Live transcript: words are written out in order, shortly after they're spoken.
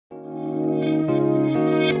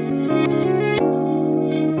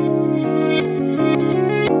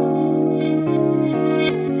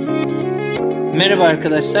Merhaba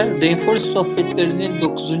arkadaşlar. Rainforest Sohbetleri'nin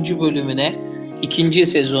 9. bölümüne, 2.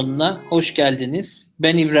 sezonuna hoş geldiniz.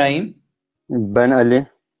 Ben İbrahim. Ben Ali.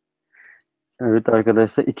 Evet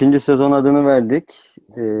arkadaşlar. İkinci sezon adını verdik.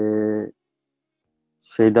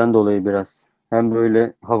 Şeyden dolayı biraz. Hem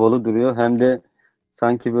böyle havalı duruyor hem de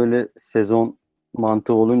sanki böyle sezon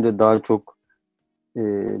mantığı olunca daha çok e,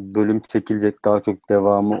 bölüm çekilecek, daha çok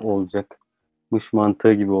devamı olacakmış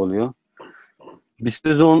mantığı gibi oluyor. Bir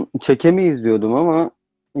sezon çekemeyiz diyordum ama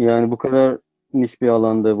yani bu kadar niş bir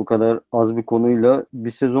alanda, bu kadar az bir konuyla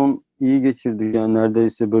bir sezon iyi geçirdik. Yani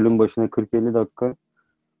neredeyse bölüm başına 40-50 dakika.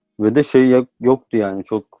 Ve de yoktu yani.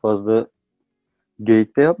 Çok fazla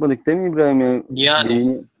geyik de yapmadık değil mi İbrahim ya? Yani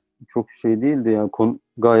Geyiği çok şey değildi yani.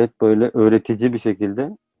 Gayet böyle öğretici bir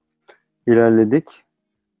şekilde ilerledik.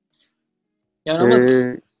 yani ama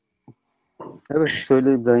Ee, evet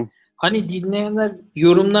söyle İbrahim. hani dinleyenler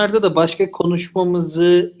yorumlarda da başka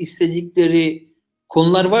konuşmamızı istedikleri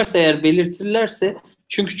konular varsa eğer belirtirlerse,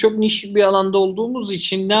 çünkü çok niş bir alanda olduğumuz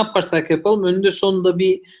için ne yaparsak yapalım önünde sonunda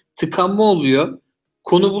bir tıkanma oluyor.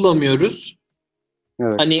 Konu bulamıyoruz.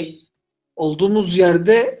 Evet. Hani olduğumuz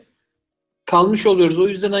yerde kalmış oluyoruz. O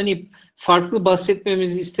yüzden hani farklı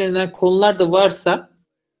bahsetmemizi istenilen konular da varsa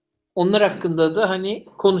onlar hakkında da hani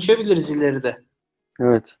konuşabiliriz ileride.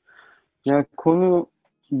 Evet. Yani konu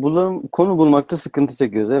bulmakta sıkıntı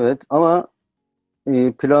çekiyoruz evet ama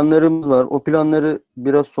planlarımız var. O planları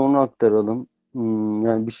biraz sonra aktaralım.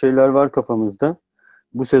 Yani bir şeyler var kafamızda.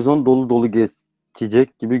 Bu sezon dolu dolu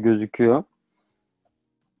geçecek gibi gözüküyor.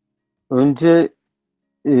 Önce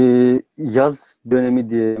yaz dönemi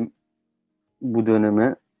diyelim bu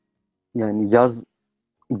döneme. Yani yaz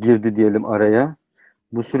girdi diyelim araya.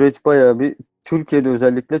 Bu süreç bayağı bir Türkiye'de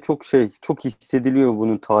özellikle çok hissediliyor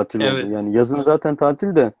bunun tatil olduğu. Evet. Yani yazın zaten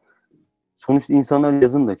tatil de sonuçta insanlar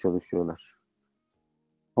yazın da çalışıyorlar.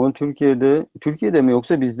 Ama Türkiye'de mi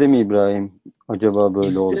yoksa bizde mi İbrahim acaba böyle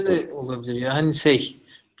Bizde oldu? de olabilir ya. Hani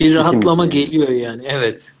bir rahatlama İkimizde yani. geliyor yani.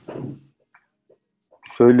 Evet.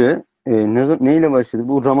 Şöyle neyle başladı?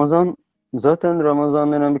 Bu Ramazan zaten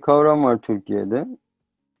Ramazan denen bir kavram var Türkiye'de.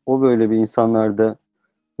 O böyle bir insanlarda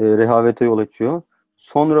rehavete yol açıyor.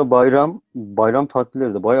 Sonra bayram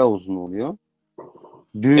tatilleri de bayağı uzun oluyor.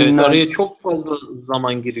 Evet, Düğünler araya çok fazla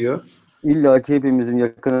zaman giriyor. illaki hepimizin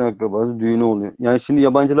yakın akrabası düğünü oluyor. Yani şimdi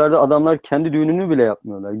yabancılarda adamlar kendi düğününü bile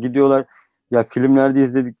yapmıyorlar. Gidiyorlar ya filmlerde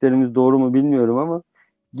izlediklerimiz doğru mu bilmiyorum ama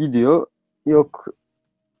gidiyor yok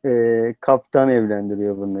kaptan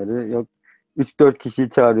evlendiriyor bunları. Yok 3-4 kişiyi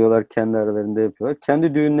çağırıyorlar kendi aralarında yapıyorlar.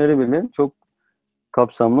 Kendi düğünleri bile çok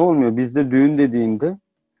kapsamlı olmuyor. Bizde düğün dediğinde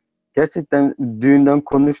gerçekten düğünden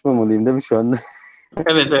konuşmamalıyım değil mi şu anda?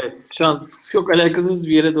 Evet, evet. Şu an çok alakasız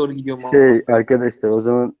bir yere doğru gidiyorum ama. Arkadaşlar o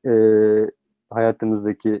zaman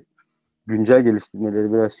hayatımızdaki güncel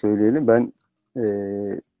geliştirmeleri biraz söyleyelim. Ben e,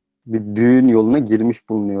 bir düğün yoluna girmiş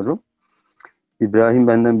bulunuyorum. İbrahim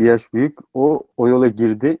benden bir yaş büyük. O yola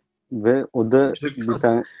girdi ve o da Çok bir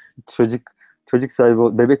tane çocuk çocuk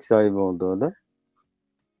sahibi, bebek sahibi oldu o da.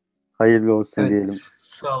 Hayırlı olsun evet. diyelim.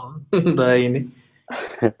 Sağ olun. Daha yeni.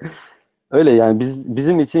 Öyle yani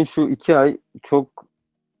bizim için şu 2 ay çok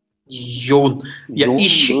Yoğun. Ya yoğundu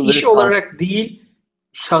ve iş olarak değil,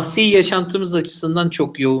 şahsi yaşantımız açısından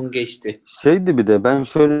çok yoğun geçti. şeydi bir de ben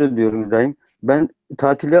şöyle diyorum İbrahim. Ben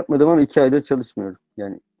tatil yapmadım ama 2 ayda çalışmıyorum.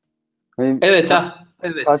 Yani hani Evet, ha.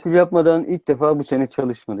 Evet. tatil yapmadan ilk defa bu sene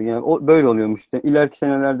çalışmadık. Yani o böyle oluyormuş işte. İleriki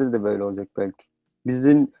senelerde de böyle olacak belki.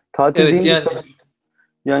 Bizim tatil Evet deyince yani.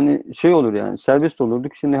 yani şey olur yani serbest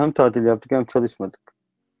olurduk. Şimdi hem tatil yaptık hem çalışmadık.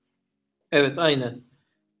 Evet, aynen.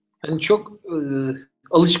 Hani çok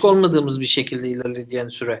alışık olmadığımız bir şekilde ilerledi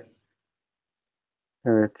yani süre.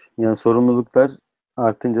 Evet. Yani sorumluluklar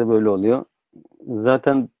artınca böyle oluyor.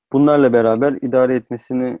 Zaten bunlarla beraber idare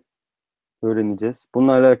etmesini öğreneceğiz.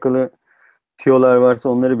 Bununla alakalı tüyolar varsa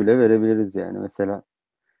onları bile verebiliriz yani. Mesela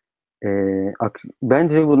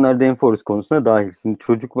bence bunlar Rainforest konusuna dahil. Şimdi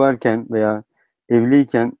çocuk varken veya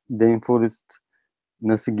evliyken Rainforest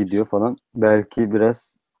nasıl gidiyor falan belki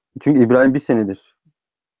biraz çünkü İbrahim bir senedir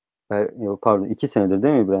yok pardon 2 senedir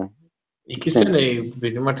değil mi İbrahim? İki İki sene sene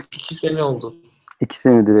benim artık 2 sene oldu. 2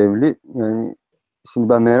 senedir evli yani şimdi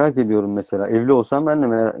ben merak ediyorum mesela evli olsam ben de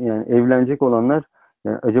yani evlenecek olanlar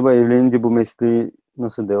yani acaba evlenince bu mesleği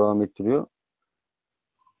nasıl devam ettiriyor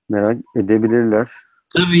merak edebilirler.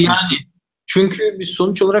 Tabii Çünkü yani. Çünkü biz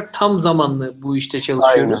sonuç olarak tam zamanlı bu işte aynen.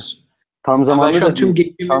 çalışıyoruz. Tam Yani ben zamanlı şu an da tüm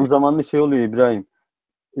değil. Tam geçimimi. zamanlı şey oluyor İbrahim.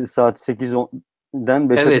 Saat 8'den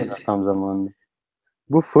 5'e kadar Evet. tam zamanlı.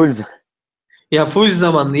 Bu full. Ya full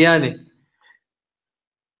zamanlı yani.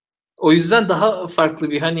 O yüzden daha farklı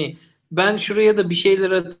bir hani ben şuraya da bir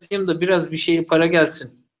şeyler atayım da biraz bir şeye para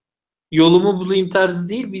gelsin. yolumu bulayım tarzı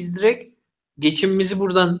değil. Biz direkt geçimimizi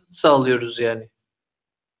buradan sağlıyoruz yani.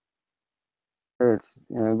 Evet,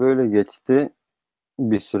 yani böyle geçti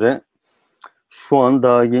bir süre. Şu an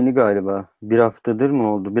daha yeni galiba. Bir haftadır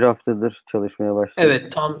mı oldu? Bir haftadır çalışmaya başladık.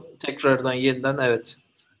 Evet, tam tekrardan yeniden evet.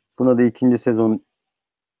 Buna da ikinci sezon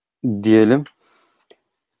diyelim.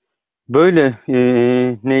 Böyle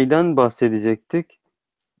neyden bahsedecektik?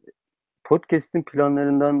 Podcast'in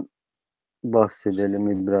planlarından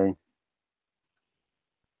bahsedelim İbrahim.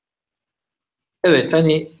 Evet,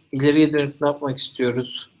 hani ileriye dönük ne yapmak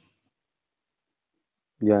istiyoruz?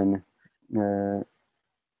 Yani e,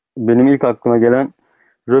 benim ilk aklıma gelen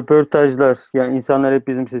röportajlar. Yani insanlar hep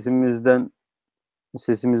bizim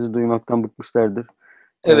sesimizi duymaktan bıkmışlardır.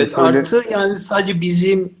 Yani Evet, şöyle artı yani sadece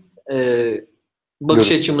bizim bakış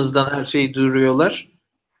görüş. açımızdan her şeyi duyuruyorlar.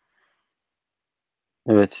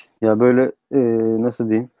 Evet. Ya böyle nasıl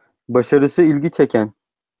diyeyim? Başarısı ilgi çeken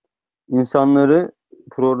insanları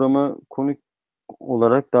programa konuk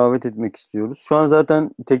olarak davet etmek istiyoruz. Şu an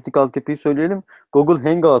zaten teknik altyapıyı söyleyelim. Google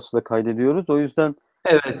Hangouts'la kaydediyoruz. O yüzden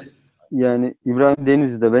Evet. yani İbrahim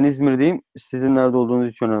Denizli'de, ben İzmir'deyim. Sizin nerede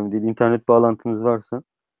olduğunuz hiç önemli değil. İnternet bağlantınız varsa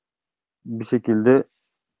bir şekilde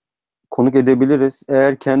konuk edebiliriz.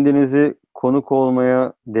 Eğer kendinizi konuk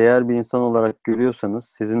olmaya değer bir insan olarak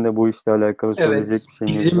görüyorsanız, sizin de bu işle alakalı Evet. söyleyecek bir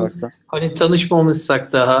şeyiniz Bizim varsa, hani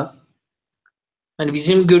tanışmamışsak daha hani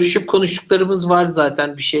bizim görüşüp konuştuklarımız var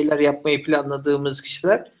zaten bir şeyler yapmayı planladığımız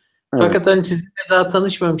kişiler. Fakat evet, hani sizinle daha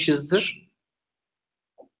tanışmamışızdır.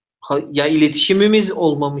 Ya iletişimimiz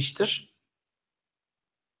olmamıştır.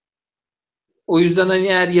 O yüzden hani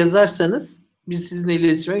eğer yazarsanız biz sizinle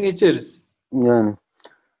iletişime geçeriz. yani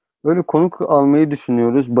böyle konuk almayı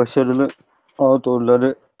düşünüyoruz. Başarılı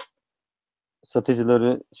outdoor'ları,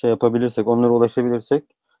 satıcıları şey yapabilirsek, onlara ulaşabilirsek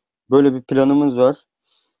böyle bir planımız var.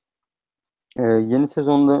 Yeni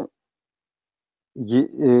sezonda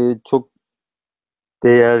çok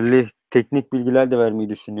değerli teknik bilgiler de vermeyi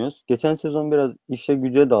düşünüyoruz. Geçen sezon biraz işe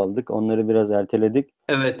güce daldık. Onları biraz erteledik.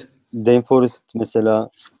 Evet. Rainforest mesela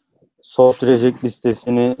soft reject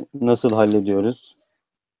listesini nasıl hallediyoruz?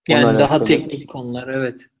 Onunla Yani daha alakalı teknik konular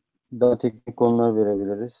evet. daha teknik konular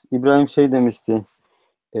verebiliriz. İbrahim şey demişti.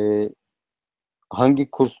 e,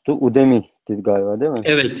 Hangi kurstu? Udemy'di galiba değil mi?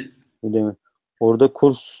 Evet. Udemy. Orada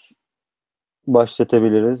kurs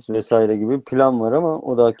başlatabiliriz vesaire gibi bir plan var ama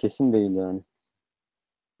o daha kesin değil yani.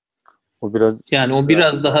 O biraz Yani o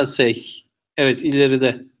biraz daha şey. Evet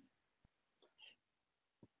ileride.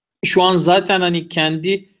 Şu an zaten hani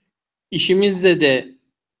kendi işimizle de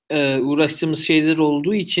uğraştığımız şeyler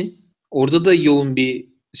olduğu için orada da yoğun bir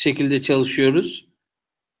şekilde çalışıyoruz.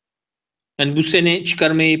 Yani bu sene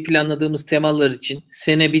çıkarmayı planladığımız temalar için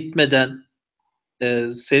sene bitmeden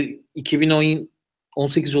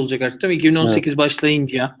 2018 olacak artık değil mi? evet. 2018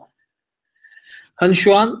 başlayınca hani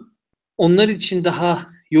şu an onlar için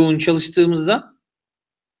daha yoğun çalıştığımızda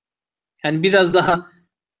yani biraz daha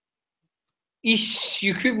iş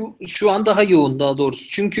yükü şu an daha yoğun daha doğrusu.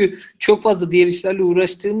 Çünkü çok fazla diğer işlerle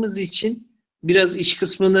uğraştığımız için biraz iş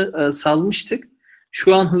kısmını salmıştık.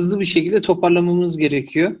 Şu an hızlı bir şekilde toparlamamız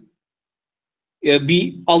gerekiyor.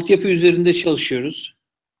 Bir altyapı üzerinde çalışıyoruz.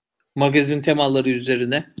 Magazin temaları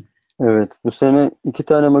üzerine. Evet, bu sene iki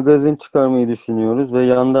tane magazin çıkarmayı düşünüyoruz ve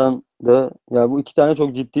yandan da ya bu iki tane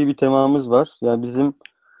çok ciddi bir temamız var. Ya bizim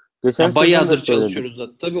geçen Yani sezon da bayağıdır söyledik. çalışıyoruz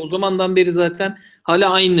zaten. Tabii o zamandan beri zaten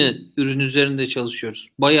hala aynı ürün üzerinde çalışıyoruz.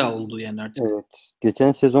 Bayağı oldu yani artık. Evet,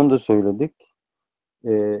 geçen sezon da söyledik.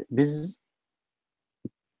 Biz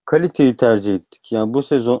kaliteyi tercih ettik. Yani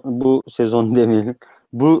bu sezon demeyelim.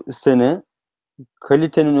 Bu sene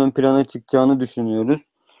kalitenin ön plana çıkacağını düşünüyoruz.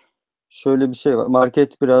 Şöyle bir şey var.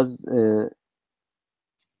 Market biraz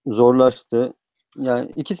zorlaştı.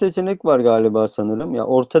 Yani iki seçenek var galiba sanırım. Ya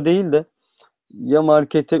orta değil de ya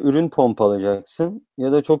markete ürün pompalayacaksın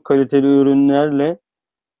ya da çok kaliteli ürünlerle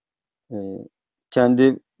e,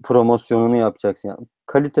 kendi promosyonunu yapacaksın. Yani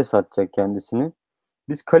kalite satacak kendisini.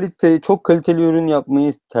 Biz çok kaliteli ürün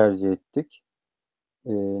yapmayı tercih ettik.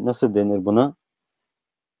 Nasıl denir buna?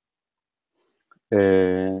 E,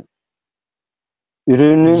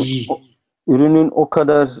 ürünün İyi. ürünün o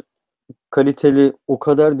kadar kaliteli, o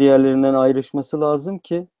kadar diğerlerinden ayrışması lazım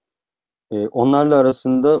ki onlarla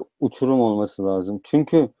arasında uçurum olması lazım.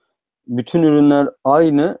 Çünkü bütün ürünler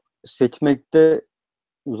aynı, seçmekte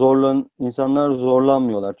insanlar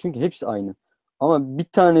zorlanmıyorlar. Çünkü hepsi aynı. Ama bir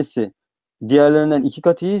tanesi diğerlerinden iki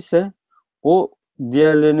kat iyiyse o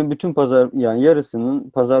diğerlerinin bütün pazar yani yarısının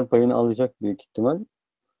pazar payını alacak büyük ihtimal.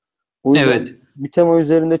 O yüzden Evet. bir tema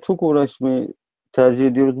üzerinde çok uğraşmayı tercih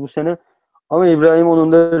ediyoruz bu sene. Ama İbrahim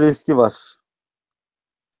onun da riski var.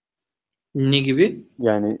 Ne gibi?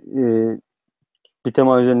 Yani bir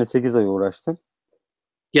tema üzerine 8 ay uğraştım.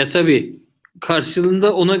 Ya tabii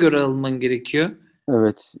karşılığında ona göre alman gerekiyor.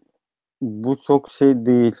 Evet, bu çok şey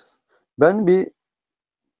değil. Ben bir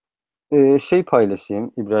şey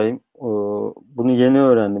paylaşayım İbrahim. Bunu yeni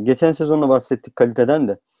öğrendim. Geçen sezonda bahsettik kaliteden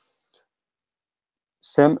de.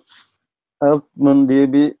 Sam Altman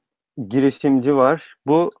diye bir girişimci var.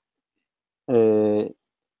 Bu e,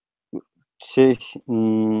 şey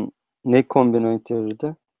hmm, ne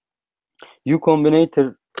kombinatörüydü? U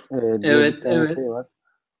Combinator diye bir Evet, tane evet. şey var.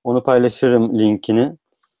 Onu paylaşırım linkini.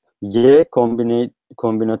 Y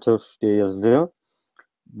kombinatör diye yazılıyor.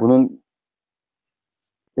 Bunun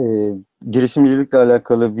e, girişimcilikle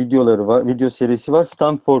alakalı videoları var. Video serisi var.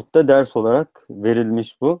 Stanford'da ders olarak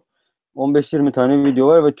verilmiş bu. 15-20 tane video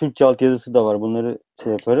var ve Türkçe altyazısı da var. Bunları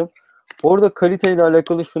şey yaparım. Orada kaliteyle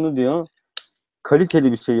alakalı şunu diyor.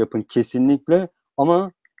 Kaliteli bir şey yapın kesinlikle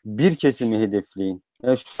ama bir kesimi hedefleyin.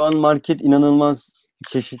 Yani şu an market inanılmaz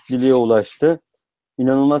çeşitliliğe ulaştı.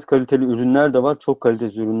 İnanılmaz kaliteli ürünler de var. Çok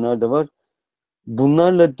kaliteli ürünler de var.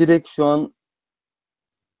 Bunlarla direkt şu an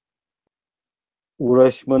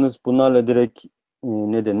uğraşmanız, bunlarla direkt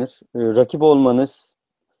ne denir? Rakip olmanız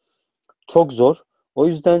çok zor. O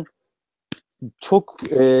yüzden çok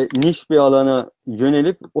niş bir alana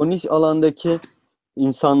yönelip o niş alandaki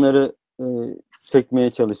insanları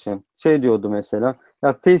çekmeye çalışın. Şey diyordu mesela,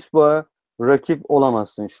 ya Facebook'a rakip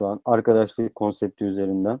olamazsın şu an arkadaşlık konsepti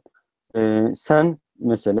üzerinden. Sen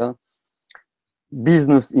mesela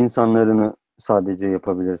business insanlarını sadece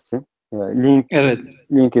yapabilirsin. Evet.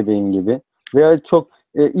 LinkedIn gibi. Veya çok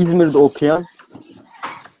İzmir'de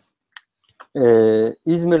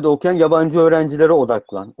okuyan yabancı öğrencilere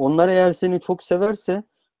odaklan. Onlar eğer seni çok severse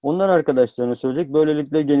onlar arkadaşlarına söyleyecek.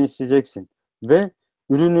 Böylelikle genişleyeceksin. Ve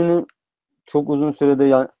ürününü çok uzun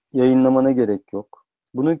sürede yayınlamana gerek yok.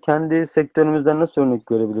 Bunu kendi sektörümüzden nasıl örnek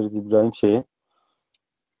görebiliriz İbrahim şeyi?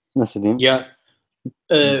 Nasıl diyeyim? Ya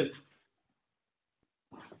e,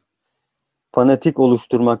 Fanatik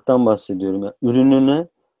oluşturmaktan bahsediyorum. Ya. Ürününe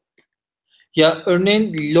ya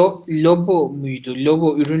örneğin Lobo muydu?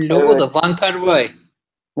 Lobo, ürün Lobo da evet. Van Carvai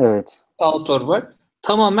Evet. autor var.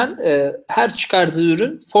 Tamamen her çıkardığı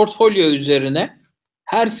ürün portfolyo üzerine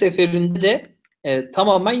her seferinde de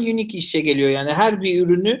tamamen unique işe geliyor. Yani her bir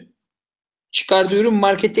ürünü çıkardığı ürün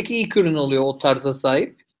marketteki ilk ürün oluyor o tarza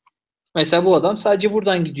sahip. Mesela bu adam sadece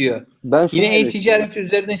buradan gidiyor. Ben şunu Yine eleştiriyorum. e-ticaret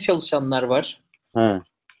üzerine çalışanlar var. He.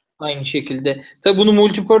 Aynı şekilde. Tabii bunu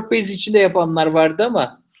multipurpose için de yapanlar vardı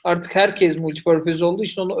ama artık herkes multipurpose olduğu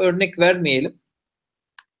için onu örnek vermeyelim.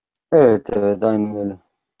 Evet, evet, aynen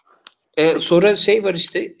öyle. Sonra şey var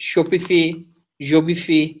işte Shopify,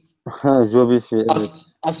 Jobify, Ha, Jobifi, evet.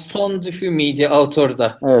 Aston miydi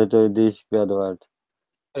autorda? Evet, öyle değişik bir adı vardı.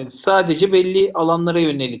 Evet, sadece belli alanlara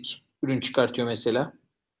yönelik ürün çıkartıyor mesela.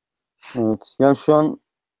 Evet. Yani şu an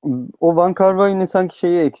o Van Carvalho'nun sanki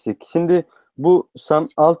şeyi eksik. Şimdi bu Sam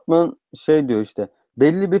Altman şey diyor işte.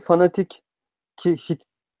 Belli bir fanatik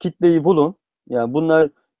kitleyi bulun. Yani bunlar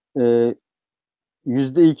e,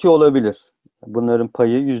 %2 olabilir. Bunların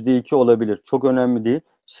payı %2 olabilir. Çok önemli değil.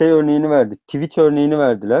 Şey örneğini verdi. Twitch örneğini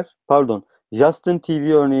verdiler. Pardon. Justin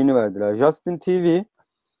TV örneğini verdiler. Justin TV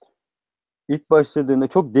ilk başladığında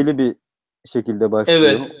çok deli bir şekilde başlıyor.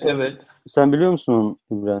 Evet, evet. Sen biliyor musun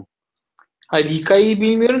onu İbrahim? Hayır, hikayeyi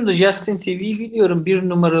bilmiyorum da Justin TV'yi biliyorum. Bir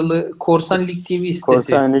numaralı Korsan Lig TV sitesi.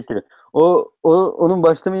 Korsan Lekri. Onun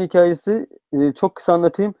başlama hikayesi çok kısa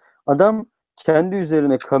anlatayım. Adam kendi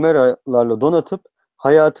üzerine kameralarla donatıp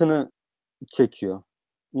hayatını çekiyor.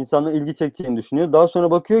 İnsanların ilgi çektiğini düşünüyor. Daha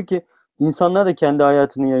sonra bakıyor ki insanlar da kendi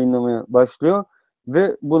hayatını yayınlamaya başlıyor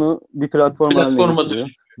ve bunu bir platform haline Platforma getiriyor.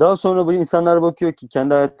 dönüyor. Daha sonra bu insanlar bakıyor ki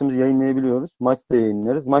kendi hayatımızı yayınlayabiliyoruz. Maç da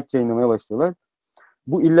yayınlarız. Maç yayınlamaya başlıyorlar.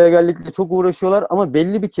 Bu illegallikle çok uğraşıyorlar ama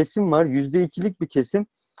belli bir kesim var. %2'lik bir kesim.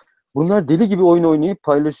 Bunlar deli gibi oyun oynayıp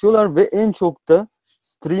paylaşıyorlar ve en çok da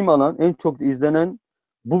stream alan, en çok da izlenen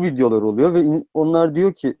bu videolar oluyor ve onlar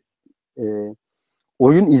diyor ki e,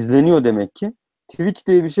 oyun izleniyor demek ki. Twitch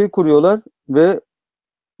diye bir şey kuruyorlar ve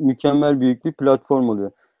mükemmel büyük bir platform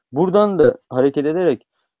oluyor. Buradan da hareket ederek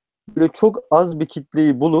böyle çok az bir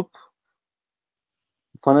kitleyi bulup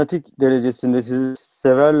fanatik derecesinde sizi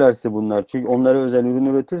severlerse bunlar. Çünkü onlara özel ürün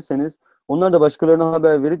üretirseniz onlar da başkalarına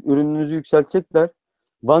haber verip ürününüzü yükseltecekler.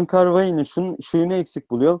 Van Carvalho'nun şunu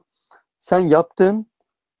eksik buluyor. Sen yaptın,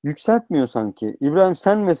 yükseltmiyor sanki. İbrahim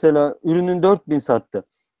sen mesela ürünün 4.000 sattı.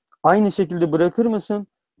 Aynı şekilde bırakır mısın?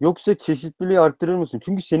 Yoksa çeşitliliği arttırır mısın?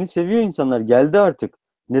 Çünkü seni seviyor insanlar. Geldi artık.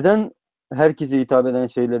 Neden herkese hitap eden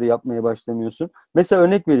şeyleri yapmaya başlamıyorsun? Mesela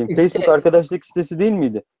örnek vereyim. Facebook İşte arkadaşlık sitesi değil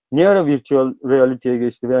miydi? Ne ara virtual reality'ye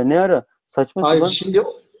geçti veya ne ara saçma hayır sapan şimdi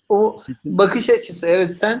O bakış açısı.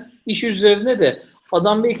 Evet, sen iş üzerine de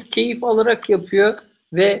adam belki keyif alarak yapıyor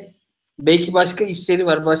ve belki başka işleri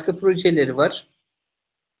var, başka projeleri var.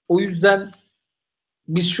 O yüzden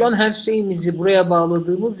biz şu an her şeyimizi buraya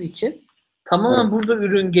bağladığımız için tamamen Evet. burada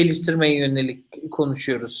ürün geliştirmeye yönelik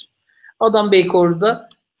konuşuyoruz. Adam belki orada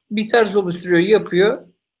bir tarz oluşturuyor, yapıyor.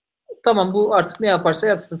 Tamam, bu artık ne yaparsa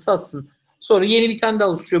yapsın, satsın. Sonra yeni bir tane daha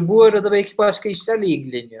oluşturuyor. Bu arada belki başka işlerle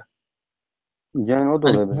ilgileniyor. Yani o da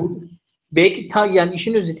Hani olabilir. bu belki yani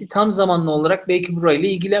işin özeti tam zamanlı olarak belki burayla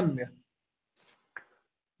ilgilenmiyor.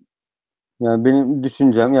 Yani benim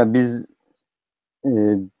düşüncem, ya biz e,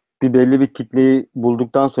 bir belli bir kitleyi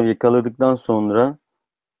bulduktan sonra, yakaladıktan sonra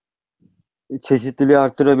çeşitliliği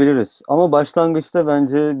arttırabiliriz. Ama başlangıçta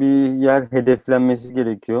bence bir yer hedeflenmesi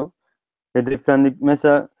gerekiyor. Hedeflendik.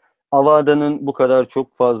 Mesela Avada'nın bu kadar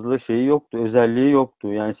çok fazla şeyi yoktu, özelliği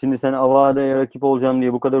yoktu. Yani şimdi sen Avada'ya rakip olacağım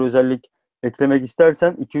diye bu kadar özellik eklemek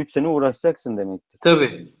istersen 2-3 sene uğraşacaksın demektir.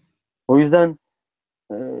 Tabii. O yüzden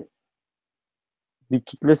e, bir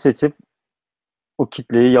kitle seçip o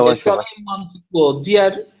kitleyi yavaş Şu an yavaş, en mantıklı o.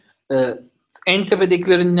 Diğer e, en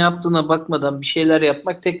tepedekilerin ne yaptığına bakmadan bir şeyler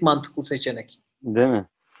yapmak tek mantıklı seçenek. değil mi?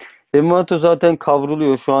 Envato zaten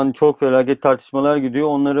kavruluyor. Şu an çok felaket tartışmalar gidiyor.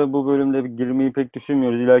 Onlara bu bölümde girmeyi pek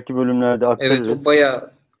düşünmüyoruz. İleriki bölümlerde Evet, o aktarırız.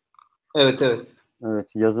 bayağı, evet, evet.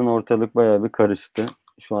 Evet, yazın ortalık bayağı bir karıştı.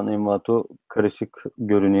 Şu an Envato karışık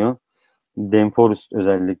görünüyor. Danforus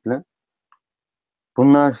özellikle.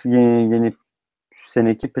 Bunlar yeni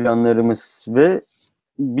seneki planlarımız ve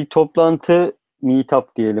bir toplantı,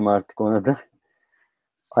 meetup diyelim artık ona da,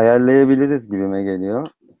 ayarlayabiliriz gibime geliyor.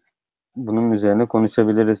 Bunun üzerine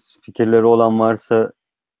konuşabiliriz. Fikirleri olan varsa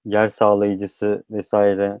yer sağlayıcısı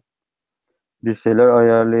vesaire bir şeyler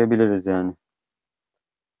ayarlayabiliriz yani.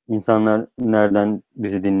 İnsanlar nereden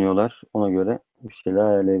bizi dinliyorlar, ona göre bir şeyler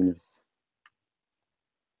ayarlayabiliriz.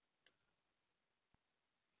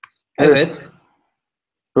 Evet, Evet.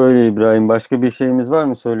 böyle İbrahim. Başka bir şeyimiz var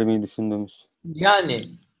mı söylemeyi düşündüğümüz? Yani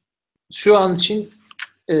şu an için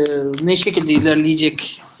ne şekilde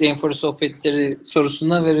ilerleyecek Denfor sohbetleri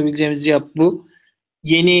sorusuna verebileceğimiz cevap bu.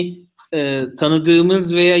 Yeni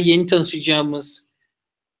tanıdığımız veya yeni tanışacağımız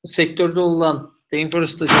sektörde olan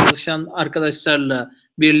Denforce'da çalışan arkadaşlarla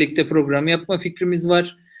birlikte program yapma fikrimiz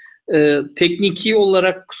var. Tekniki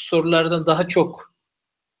olarak sorulardan daha çok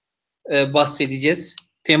bahsedeceğiz.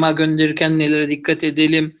 Tema gönderirken nelere dikkat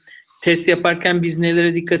edelim? Test yaparken biz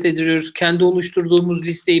nelere dikkat ediyoruz? Kendi oluşturduğumuz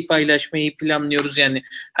listeyi paylaşmayı planlıyoruz. Yani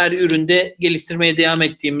her üründe geliştirmeye devam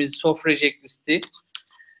ettiğimiz sofra listi.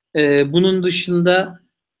 Bunun dışında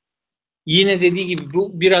yine dediği gibi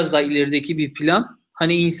bu biraz daha ilerideki bir plan.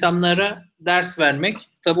 Hani insanlara ders vermek.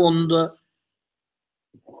 Tabii onun da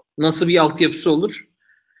nasıl bir altyapısı olur?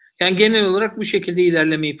 Yani genel olarak bu şekilde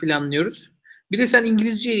ilerlemeyi planlıyoruz. Bir de sen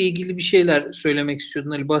İngilizce ile ilgili bir şeyler söylemek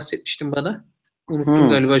istiyordun Ali, bahsetmiştin bana. Unuttun Hmm,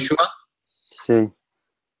 galiba şu an. şey,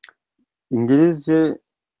 İngilizce,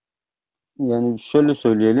 yani şöyle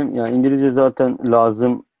söyleyelim. Yani İngilizce zaten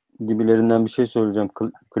lazım gibilerinden bir şey söyleyeceğim,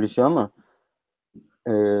 klişe ama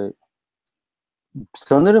e,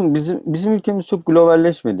 sanırım bizim ülkemiz çok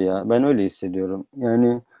globalleşmedi ya. Ben öyle hissediyorum.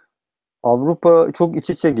 Yani Avrupa çok iç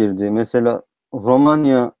içe girdi. Mesela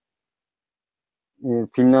Romanya,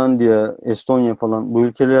 Finlandiya, Estonya falan, bu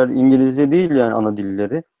ülkeler İngilizce değil yani ana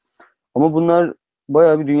dilleri. Ama bunlar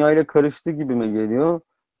bayağı bir dünyayla karıştı gibime geliyor.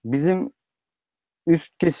 Bizim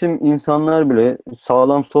üst kesim insanlar bile,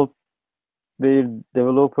 sağlam software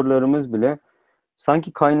developerlarımız bile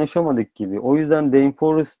sanki kaynaşamadık gibi. O yüzden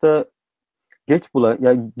Daneforest'ta ya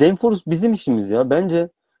Daneforest bizim işimiz ya. Bence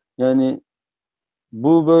yani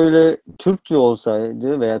bu böyle Türkçe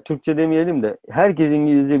olsaydı, veya Türkçe demeyelim de herkes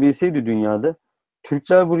İngilizce bilseydi dünyada,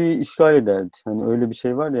 Türkler burayı işgal ederdi. Hani öyle bir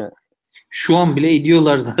şey var ya, Şu an bile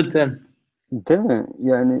ediyorlar zaten. değil mi?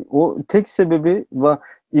 Yani o tek sebebi var.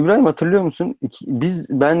 İbrahim, hatırlıyor musun?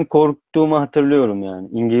 Ben korktuğumu hatırlıyorum yani.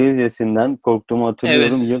 İngilizcesinden korktuğumu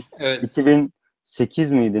hatırlıyorum. Evet, Yıl evet.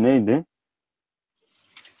 2008 miydi neydi?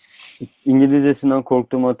 İngilizcesinden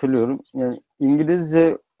korktuğumu hatırlıyorum. Yani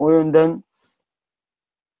İngilizce o yönden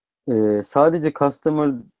sadece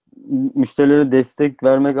müşterilere destek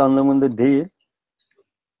vermek anlamında değil,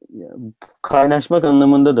 kaynaşmak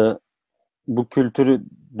anlamında da bu kültürü,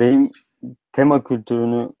 tema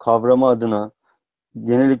kültürünü kavrama adına,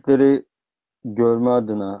 yenilikleri görme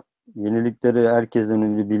adına, yenilikleri herkesten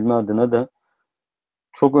önce bilme adına da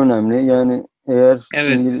çok önemli. Yani eğer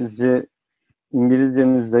Evet.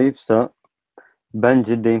 İngilizceniz zayıfsa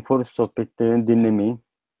bence Rainforest sohbetlerini dinlemeyin.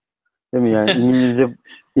 Değil mi? Yani İngilizce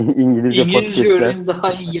İngilizce podcastler. öğrenin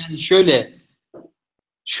daha iyi. Yani şöyle,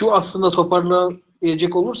 şu aslında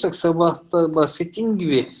toparlayacak olursak sabah da bahsettiğim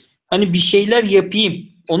gibi hani bir şeyler yapayım,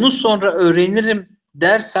 onu sonra öğrenirim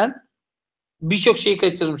dersen birçok şeyi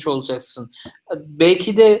kaçırmış olacaksın.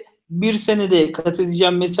 Belki de bir senede kat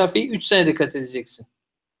edeceğin mesafeyi 3 senede kat edeceksin.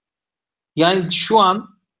 Yani şu an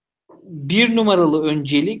bir numaralı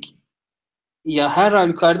öncelik ya her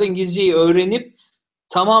halükarda İngilizceyi öğrenip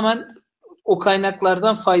tamamen o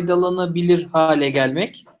kaynaklardan faydalanabilir hale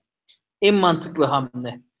gelmek en mantıklı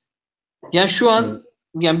hamle. Yani şu an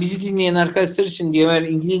yani bizi dinleyen arkadaşlar için diye eğer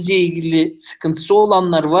İngilizce ilgili sıkıntısı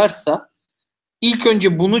olanlar varsa ilk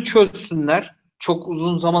önce bunu çözsünler. Çok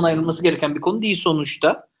uzun zaman ayrılması gereken bir konu değil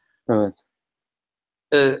sonuçta. Evet.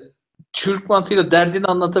 Ee, Türk mantığıyla derdini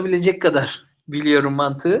anlatabilecek kadar biliyorum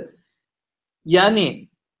mantığı. Yani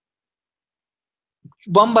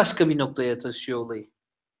bambaşka bir noktaya taşıyor olayı.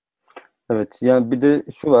 Evet. Yani bir de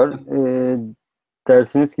şu var.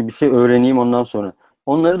 Dersiniz ki bir şey öğreneyim ondan sonra.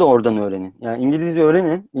 Onları da oradan öğrenin. Yani İngilizce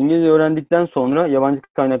öğrenin. İngilizce öğrendikten sonra yabancı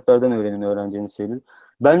kaynaklardan öğrenin öğreneceğiniz şeyleri.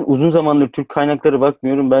 Ben uzun zamandır Türk kaynakları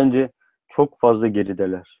bakmıyorum. Bence çok fazla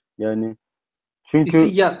gerideler. Yani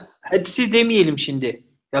çünkü Hepsi demeyelim şimdi.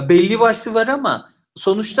 Ya belli başlı var ama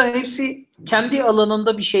sonuçta hepsi kendi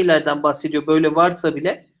alanında bir şeylerden bahsediyor. Böyle varsa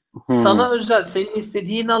bile hmm, sana özel, senin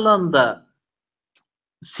istediğin alanda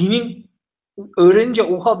senin öğrenince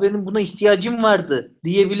oha benim buna ihtiyacım vardı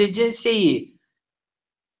diyebileceğin şeyi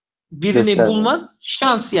birini göster. bulman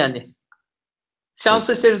şans yani. Şans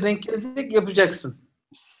Evet. eseri denk gelecek yapacaksın.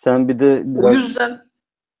 Sen bir de O biraz yüzden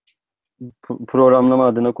programlama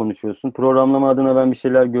adına konuşuyorsun. Programlama adına ben bir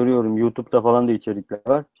şeyler görüyorum. YouTube'da falan da içerikler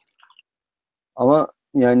var. Ama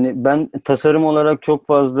yani ben tasarım olarak çok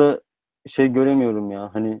fazla şey göremiyorum ya.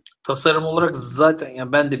 Hani tasarım olarak zaten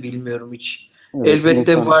ya ben de bilmiyorum hiç. evet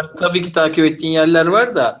Elbette insan var. Tabii ki takip ettiğin yerler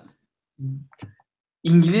var da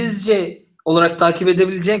İngilizce olarak takip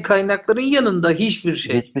edebileceğin kaynakların yanında hiçbir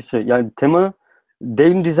şey. hiçbir şey. Yani tema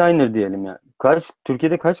game designer diyelim ya.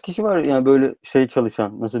 Türkiye'de kaç kişi var yani böyle şey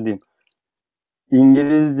çalışan nasıl diyeyim?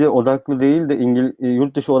 İngilizce odaklı değil de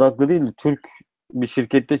yurt dışı odaklı değil de Türk bir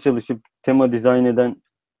şirkette çalışıp tema dizayn eden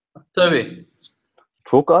Tabii.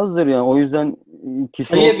 çok azdır yani. O yüzden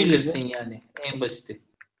kişi olmayınca Sayabilirsin yani en basiti.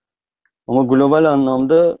 ama global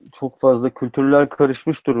anlamda çok fazla kültürler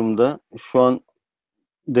karışmış durumda. Şu an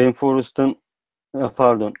Rainforest'ın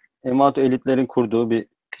pardon, Emato Elitler'in kurduğu bir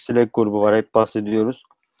Slack grubu var. Hep bahsediyoruz.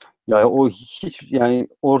 Yani o hiç yani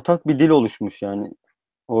ortak bir dil oluşmuş yani.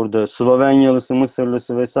 Orada Slovenyalısı,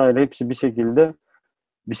 Mısırlısı vesaire hepsi bir şekilde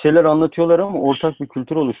bir şeyler anlatıyorlar ama ortak bir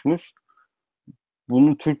kültür oluşmuş.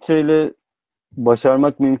 Bunu Türkçe ile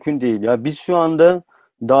başarmak mümkün değil. Ya biz şu anda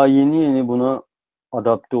daha yeni yeni buna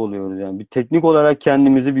adapte oluyoruz yani. Bir teknik olarak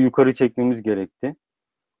kendimizi bir yukarı çekmemiz gerekti.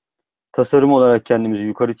 Tasarım olarak kendimizi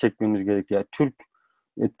yukarı çekmemiz gerekti. Yani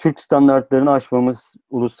Türk standartlarını aşmamız,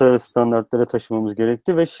 uluslararası standartlara taşımamız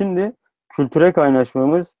gerekti ve şimdi kültüre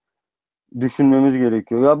kaynaşmamız, düşünmemiz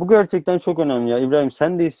gerekiyor. Ya bu gerçekten çok önemli ya. İbrahim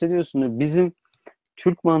sen de hissediyorsun. Bizim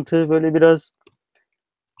Türk mantığı böyle biraz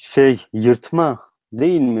yırtma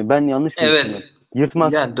değil mi? Ben yanlış mı düşünüyorum? Evet.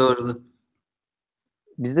 Yırtmak. Yani doğru.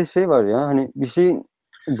 Bizde şey var ya hani bir şey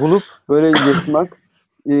bulup böyle yırtmak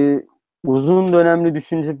uzun dönemli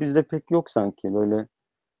düşünce bizde pek yok sanki. Böyle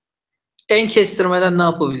En kestirmeden ne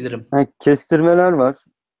yapabilirim? kestirmeler var.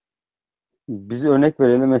 Biz örnek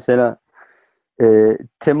verelim mesela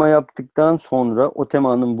tema yaptıktan sonra o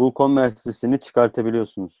temanın WooCommerce'sini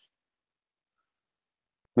çıkartabiliyorsunuz.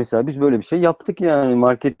 Mesela biz böyle bir şey yaptık yani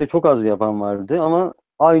markette çok az yapan vardı ama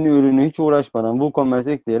aynı ürünü hiç uğraşmadan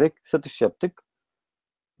WooCommerce ekleyerek satış yaptık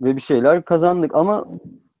ve bir şeyler kazandık ama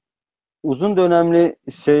uzun dönemli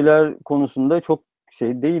şeyler konusunda çok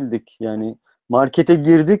şey değildik. Yani markete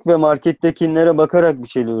girdik ve markettekilere bakarak bir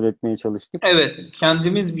şeyler üretmeye çalıştık. Evet.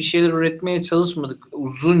 Kendimiz bir şeyler üretmeye çalışmadık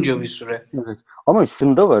uzunca bir süre. Evet. Ama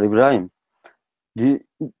şunda var İbrahim. Di-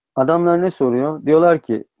 Adamlar ne soruyor? Diyorlar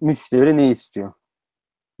ki müşteri ne istiyor?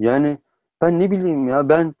 Yani ben ne bileyim ya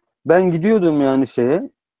ben gidiyordum yani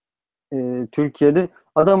Türkiye'de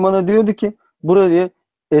adam bana diyordu ki buraya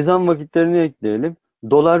ezan vakitlerini ekleyelim.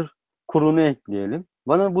 Dolar kurunu ekleyelim.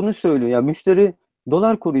 Bana bunu söylüyor. Ya müşteri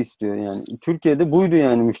dolar kuru istiyor yani. Türkiye'de buydu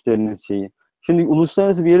yani müşterinin şeyi. Şimdi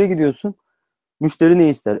uluslararası bir yere gidiyorsun. Müşteri ne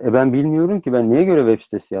ister? Ben bilmiyorum ki ben neye göre web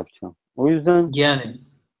sitesi yapacağım. O yüzden Yani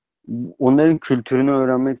onların kültürünü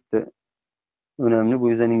öğrenmek de önemli. Bu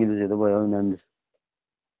yüzden İngilizce de bayağı önemli.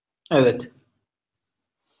 evet.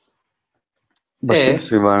 Başka bir E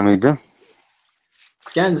şey var mıydı?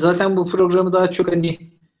 yani zaten bu programı daha çok hani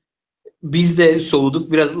biz de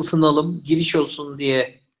soğuduk biraz ısınalım giriş olsun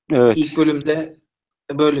diye ilk Evet. bölümde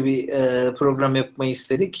böyle bir program yapmayı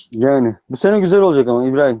istedik. Yani bu sene güzel olacak ama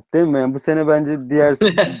İbrahim, değil mi? Yani bu sene bence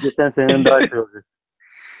geçen seneden daha şey olacak.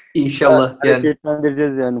 İnşallah yani.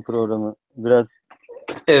 Hareketlendireceğiz yani programı. Biraz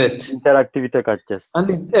Evet. interaktivite katacağız.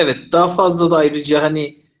 Hani evet, daha fazla da ayrıca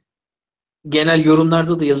hani genel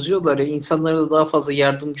yorumlarda da yazıyorlar ya, insanlara da daha fazla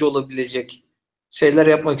yardımcı olabilecek şeyler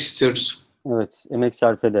yapmak istiyoruz. Evet, emek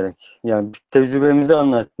sarf ederek. Yani tecrübemizi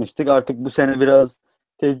anlatmıştık. Artık bu sene biraz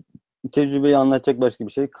tecrübeyi anlatacak başka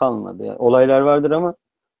bir şey kalmadı. Yani olaylar vardır ama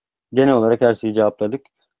genel olarak her şeyi cevapladık.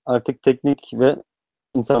 Artık teknik ve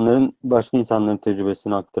başka insanların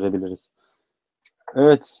tecrübesini aktarabiliriz.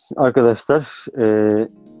 Evet arkadaşlar,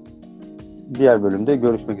 diğer bölümde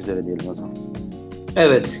görüşmek üzere diyelim o zaman.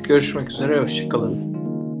 Evet, görüşmek üzere, hoşça kalın.